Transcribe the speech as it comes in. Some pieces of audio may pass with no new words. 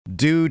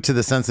due to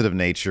the sensitive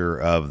nature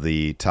of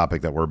the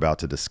topic that we're about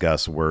to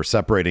discuss, we're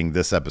separating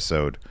this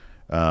episode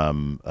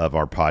of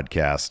our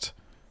podcast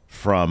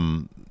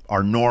from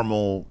our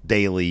normal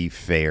daily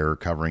fare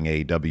covering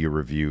AEW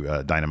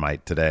review,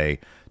 Dynamite today,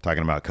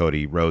 talking about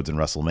Cody Rhodes and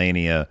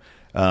WrestleMania,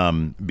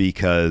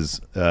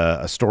 because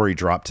a story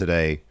dropped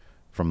today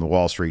from the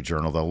Wall Street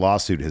Journal. The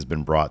lawsuit has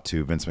been brought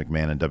to Vince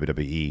McMahon and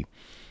WWE,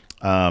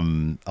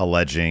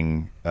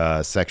 alleging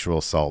sexual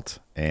assault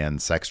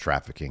and sex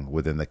trafficking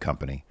within the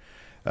company.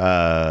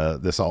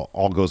 This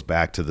all goes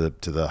back to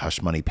the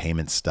hush money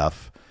payment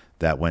stuff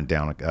that went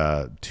down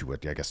to,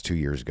 I guess, 2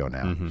 years ago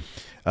now.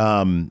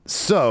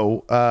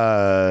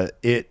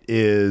 It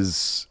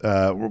is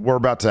we're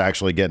about to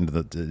actually get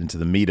into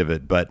the meat of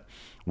it, but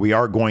we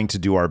are going to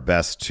do our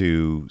best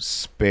to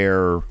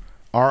spare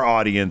our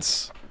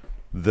audience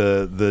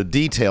the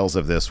details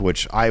of this,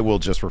 which I will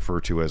just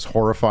refer to as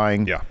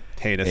horrifying. Yeah,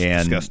 heinous,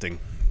 and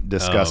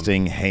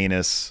disgusting,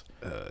 heinous.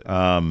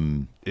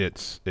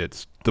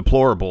 It's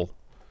deplorable.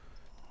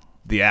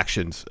 The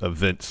actions of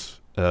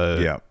Vince.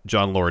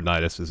 John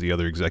Laurinaitis is the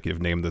other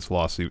executive named this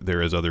lawsuit. There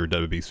is other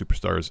WWE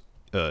superstars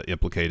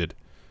implicated.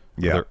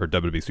 Or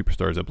WWE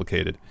superstars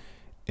implicated,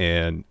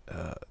 and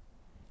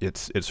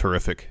it's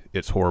horrific.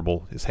 It's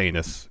horrible. It's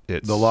heinous.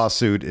 The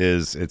lawsuit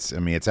is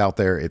it's out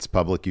there. It's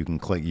public. You can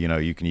click.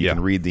 You can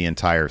read the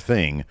entire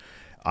thing.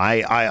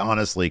 I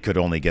honestly could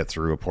only get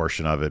through a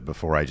portion of it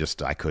before I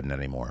couldn't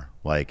anymore.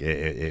 Like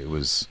it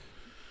was,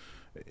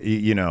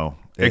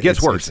 it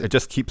gets worse. It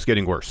just keeps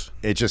getting worse.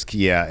 It just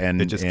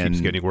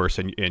keeps getting worse,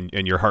 and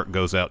your heart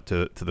goes out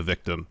to the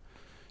victim.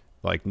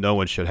 Like, no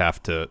one should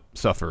have to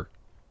suffer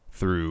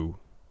through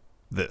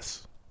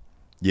this.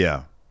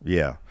 Yeah.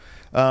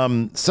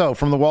 So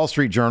from the Wall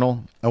Street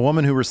Journal, a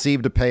woman who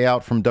received a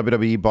payout from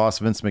WWE boss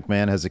Vince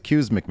McMahon has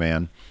accused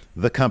McMahon,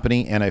 the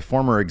company, and a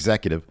former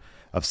executive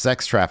of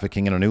sex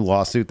trafficking in a new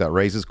lawsuit that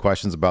raises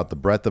questions about the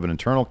breadth of an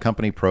internal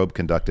company probe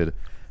conducted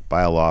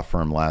by a law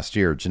firm last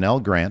year.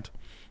 Janelle Grant,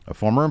 a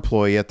former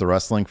employee at the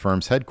wrestling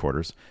firm's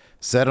headquarters,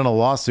 said in a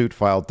lawsuit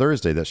filed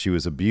Thursday that she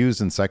was abused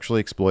and sexually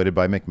exploited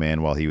by McMahon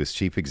while he was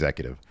chief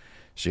executive.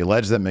 She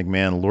alleged that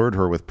McMahon lured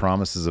her with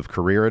promises of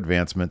career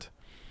advancement,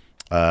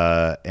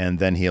 and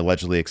then he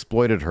allegedly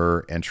exploited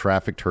her and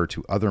trafficked her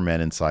to other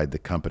men inside the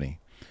company.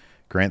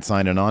 Grant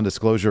signed a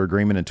non-disclosure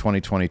agreement in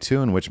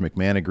 2022 in which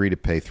McMahon agreed to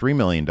pay $3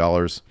 million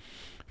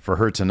for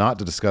her to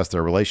discuss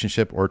their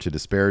relationship or to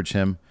disparage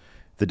him.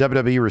 The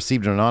WWE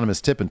received an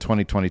anonymous tip in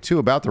 2022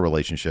 about the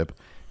relationship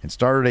and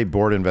started a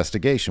board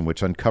investigation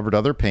which uncovered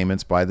other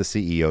payments by the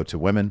CEO to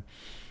women.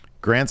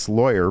 Grant's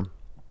lawyer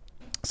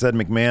said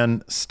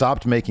McMahon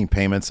stopped making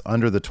payments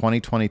under the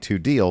 2022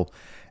 deal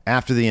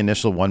after the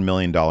initial $1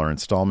 million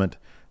installment.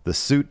 The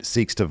suit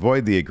seeks to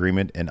void the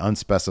agreement and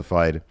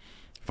unspecified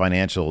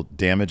financial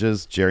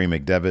damages. Jerry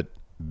McDevitt,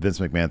 Vince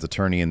McMahon's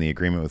attorney in the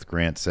agreement with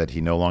Grant, said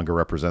he no longer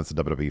represents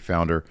the WWE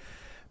founder.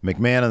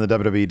 McMahon and the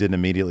WWE didn't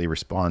immediately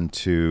respond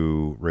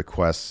to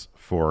requests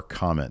for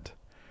comment.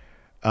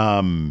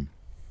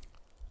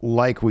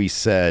 Like we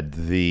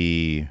said,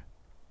 the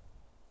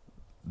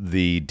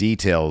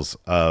details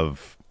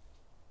of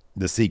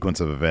the sequence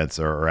of events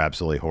are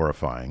absolutely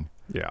horrifying.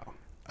 Yeah.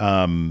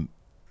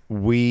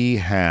 We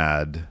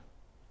had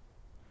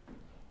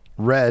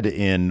read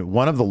in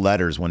one of the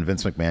letters when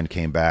Vince McMahon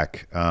came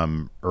back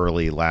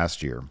early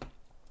last year,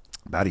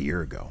 about a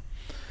year ago,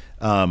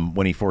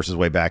 when he forced his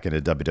way back into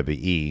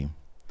WWE,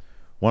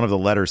 one of the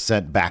letters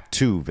sent back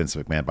to Vince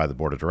McMahon by the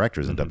board of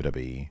directors in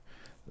WWE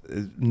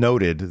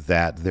noted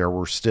that there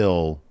were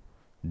still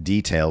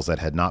details that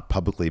had not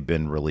publicly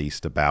been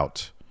released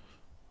about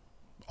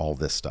all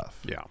this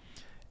stuff. Yeah.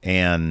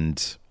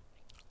 And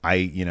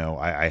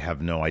I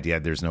have no idea.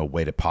 There's no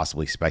way to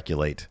possibly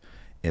speculate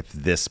if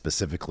this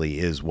specifically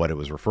is what it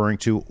was referring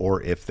to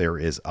or if there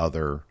is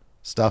other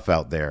stuff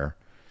out there.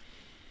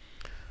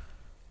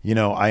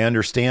 I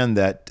understand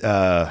that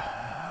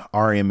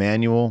Ari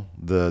Emanuel,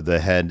 the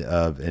head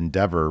of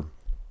Endeavor,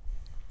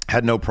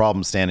 had no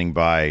problem standing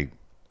by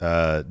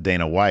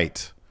Dana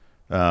White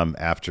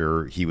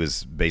after he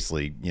was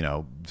basically,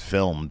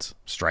 filmed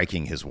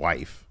striking his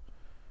wife.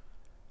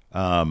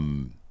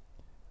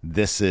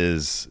 This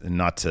is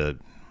not to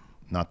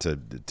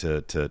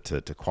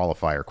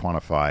qualify or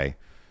quantify,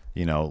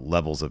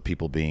 levels of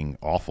people being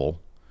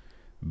awful,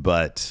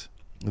 but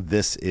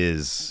this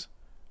is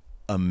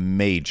a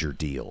major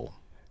deal.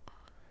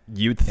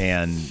 You'd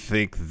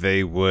think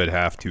they would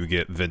have to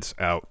get Vince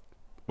out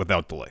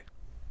without delay.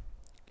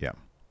 Yeah.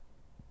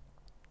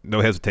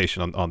 No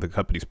hesitation on the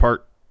company's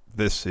part.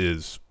 This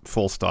is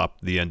full stop,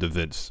 the end of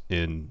Vince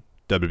in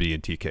WWE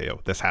and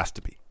TKO. This has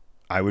to be.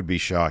 I would be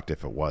shocked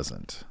if it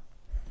wasn't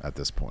at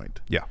this point.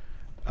 Yeah.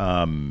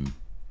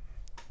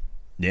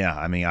 Yeah.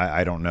 I mean,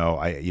 I don't know.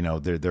 I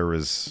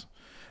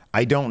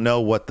don't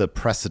know what the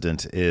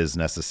precedent is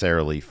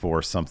necessarily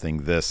for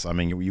something this. I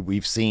mean,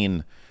 we've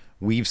seen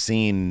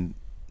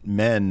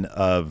men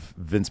of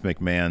Vince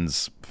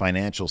McMahon's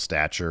financial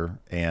stature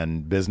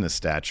and business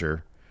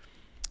stature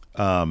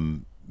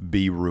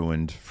be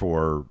ruined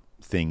for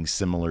things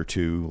similar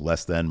to,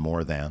 less than,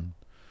 more than.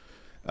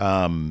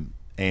 And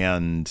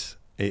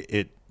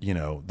it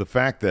the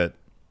fact that,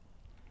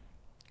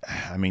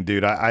 I mean,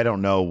 dude, I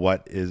don't know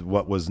what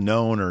was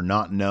known or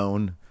not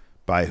known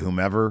by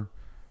whomever,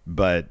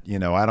 but,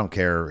 I don't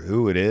care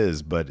who it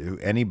is, but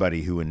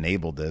anybody who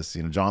enabled this,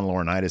 John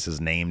Laurinaitis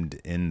is named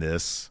in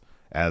this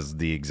as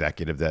the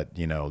executive that,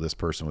 this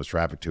person was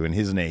trafficked to, and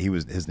his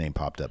name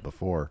popped up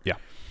before. Yeah.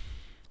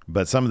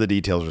 But some of the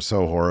details are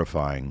so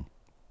horrifying.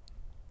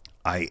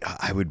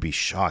 I would be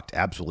shocked,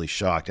 absolutely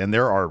shocked. And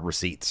there are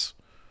receipts.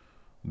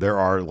 There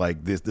are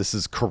this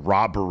is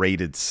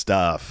corroborated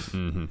stuff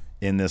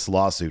in this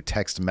lawsuit,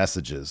 text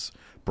messages.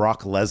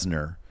 Brock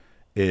Lesnar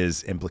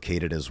is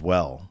implicated as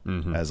well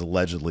as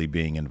allegedly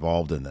being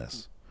involved in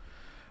this.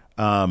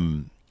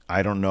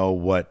 I don't know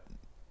what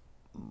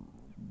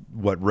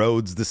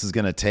roads this is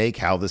going to take,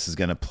 how this is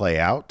going to play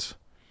out,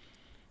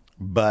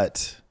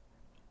 but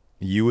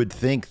you would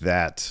think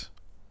that,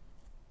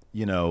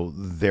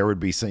 there would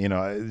be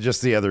some,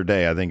 just the other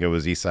day, I think it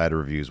was Eastside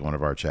Reviews, one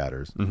of our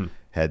chatters,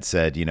 had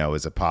said,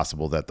 is it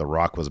possible that The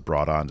Rock was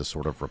brought on to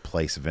sort of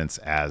replace Vince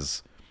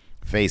as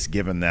face,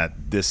 given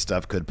that this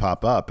stuff could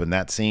pop up? And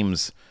that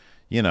seems,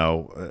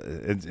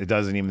 it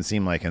doesn't even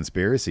seem like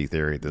conspiracy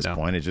theory at this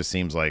point. It just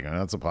seems like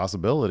that's a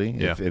possibility.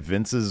 Yeah. If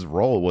Vince's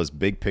role was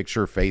big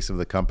picture face of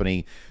the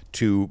company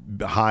to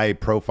high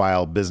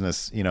profile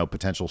business,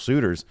 potential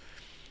suitors,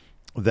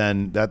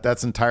 then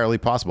that's entirely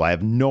possible. I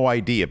have no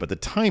idea, but the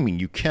timing,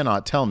 you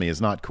cannot tell me,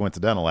 is not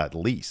coincidental at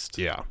least.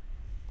 Yeah.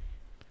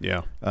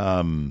 Yeah.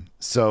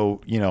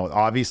 So,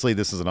 obviously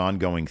this is an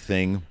ongoing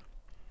thing.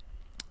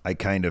 I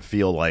kind of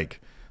feel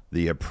like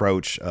the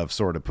approach of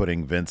sort of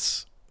putting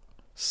Vince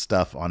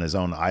stuff on his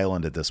own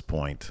island at this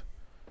point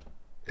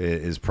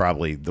is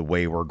probably the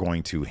way we're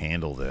going to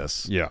handle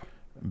this. Yeah.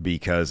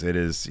 Because it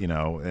is,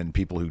 and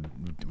people who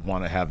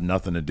want to have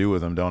nothing to do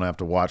with them don't have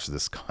to watch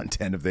this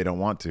content if they don't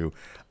want to.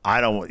 I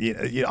don't,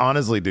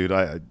 honestly, dude,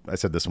 I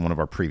said this in one of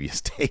our previous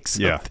takes.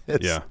 Yeah. Of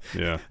this.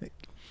 Yeah.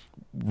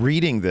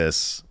 Reading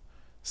this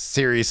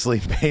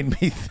seriously made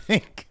me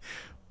think,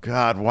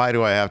 God, why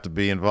do I have to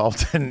be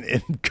involved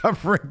in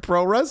covering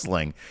pro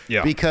wrestling?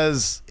 Yeah.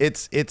 Because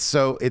it's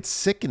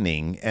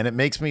sickening, and it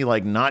makes me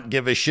not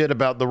give a shit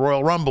about the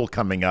Royal Rumble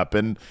coming up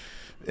and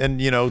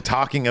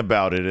talking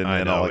about it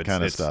and all that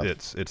kind of stuff.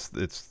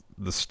 It's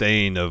the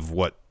stain of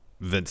what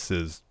Vince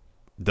has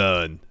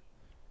done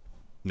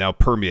now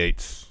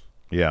permeates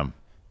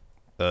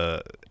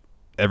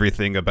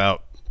everything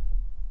about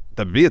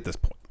WWE at this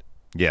point.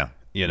 Yeah.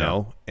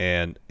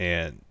 And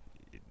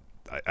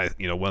I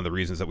one of the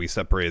reasons that we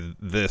separated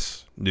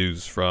this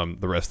news from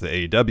the rest of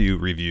the AEW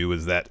review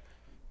is that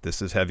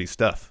this is heavy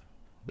stuff.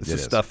 This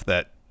is stuff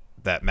that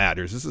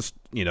matters. This is,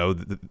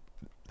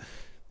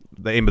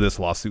 the aim of this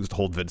lawsuit is to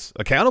hold Vince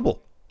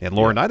accountable, and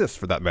Laurinaitis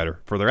for that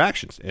matter, for their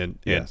actions. And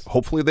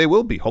hopefully they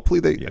will be. Hopefully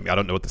they, I mean, I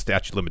don't know what the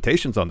statute of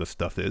limitations on this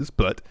stuff is,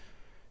 but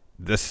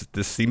this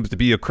seems to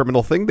be a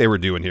criminal thing they were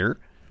doing here.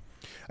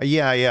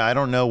 Yeah. I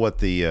don't know what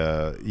the,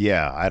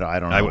 I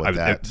don't know what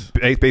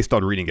that. Based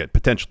on reading it,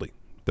 potentially.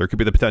 There could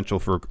be the potential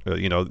for,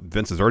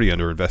 Vince is already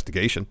under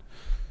investigation.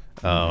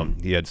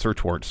 He had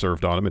search warrants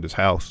served on him at his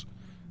house.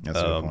 That's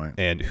a good point.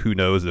 And who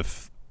knows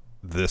if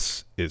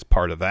this is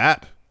part of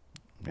that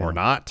or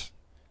not.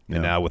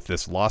 And now with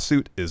this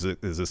lawsuit, is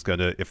this going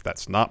to, if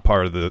that's not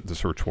part of the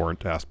search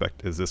warrant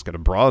aspect, is this going to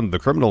broaden the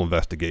criminal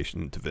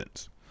investigation into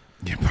Vince?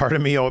 Yeah, part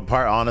of me,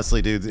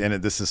 honestly, dude,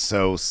 and this is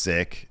so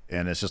sick,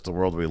 and it's just the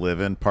world we live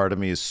in. Part of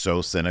me is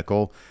so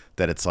cynical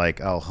that it's like,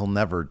 oh, he'll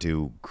never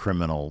do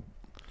criminal,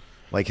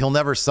 he'll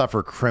never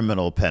suffer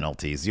criminal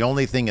penalties. The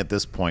only thing at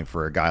this point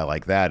for a guy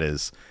like that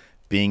is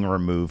being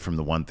removed from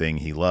the one thing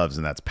he loves,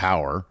 and that's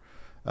power.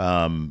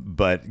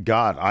 But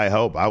God,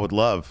 I would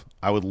love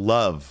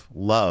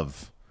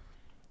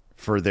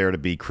for there to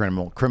be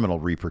criminal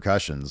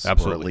repercussions.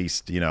 Absolutely. Or at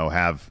least,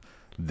 have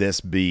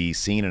this be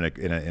seen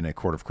in a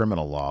court of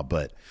criminal law.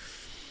 But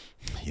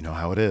you know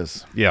how it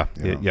is. Yeah.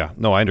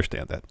 No, I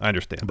understand that.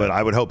 But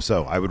I would hope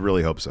so. I would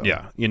really hope so.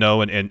 Yeah.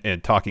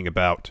 And talking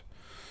about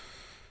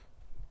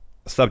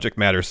subject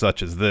matter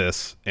such as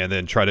this, and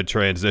then try to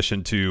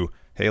transition to,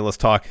 hey, let's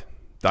talk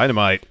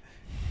Dynamite.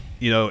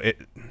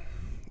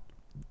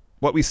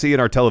 What we see in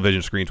our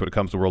television screens when it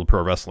comes to World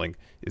Pro Wrestling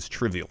is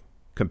trivial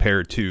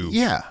compared to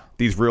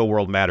these real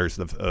world matters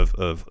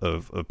of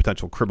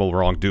potential criminal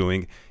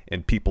wrongdoing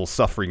and people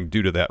suffering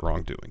due to that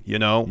wrongdoing.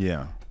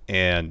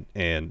 And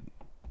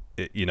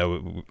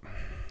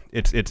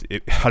it's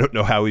I don't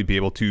know how we'd be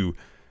able to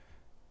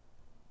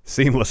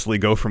seamlessly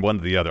go from one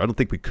to the other. I don't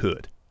think we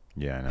could.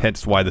 Yeah, I know.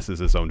 Hence why this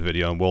is its own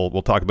video, and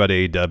we'll talk about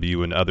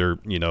AEW and other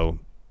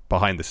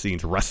behind the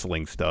scenes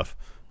wrestling stuff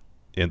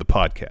in the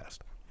podcast.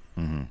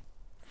 Mm-hmm.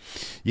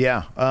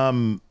 Yeah.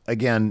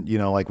 Again,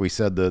 like we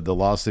said, the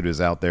lawsuit is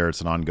out there.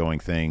 It's an ongoing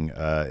thing.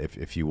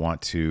 If you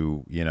want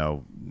to,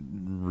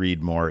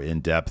 read more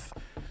in depth,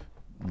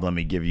 let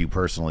me give you,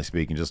 personally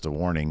speaking, just a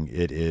warning.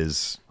 It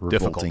is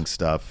revolting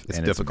stuff,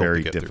 and it's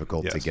very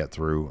difficult to get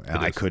through. And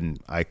I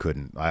couldn't.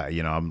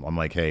 I'm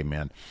like, hey,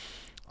 man,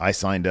 I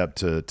signed up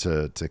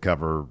to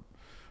cover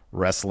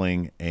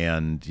wrestling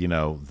and, you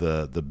know,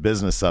 the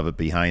business of it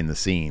behind the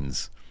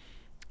scenes.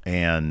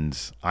 And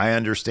I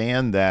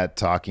understand that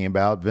talking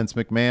about Vince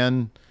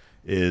McMahon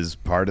is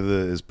part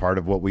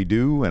of what we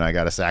do, and I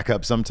got to sack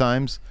up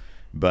sometimes.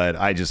 But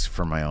I just,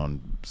 for my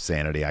own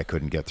sanity, I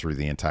couldn't get through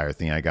the entire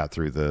thing. I got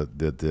through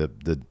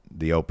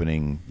the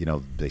opening, you know,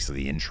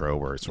 basically the intro,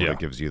 where it sort of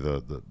gives you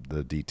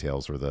the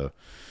details or the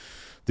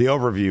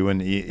overview,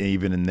 and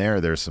even in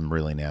there's some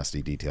really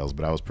nasty details.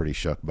 But I was pretty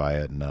shook by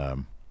it,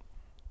 and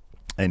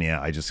yeah,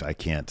 I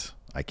can't.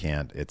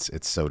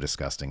 It's so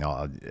disgusting.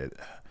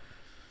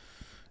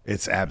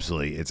 It's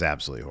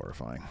absolutely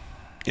horrifying.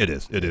 It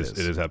is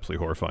absolutely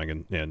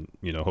horrifying, and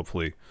you know,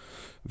 hopefully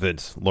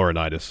Vince,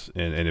 Laurinaitis,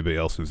 and anybody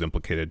else who's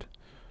implicated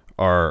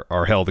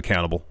are held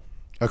accountable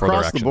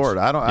across the board.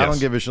 I don't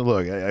give a shit.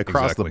 Look,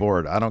 across the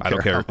board, I don't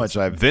care how much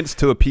I've Vince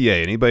to a PA,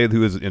 anybody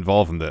who is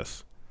involved in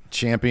this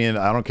champion.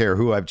 I don't care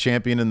who I've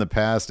championed in the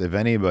past. If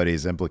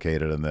anybody's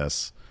implicated in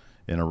this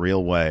in a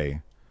real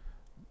way,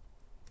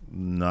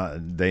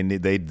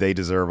 they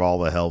deserve all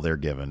the hell they're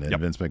given. And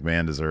Vince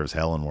McMahon deserves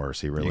hell and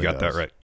worse. He really does. You got that right.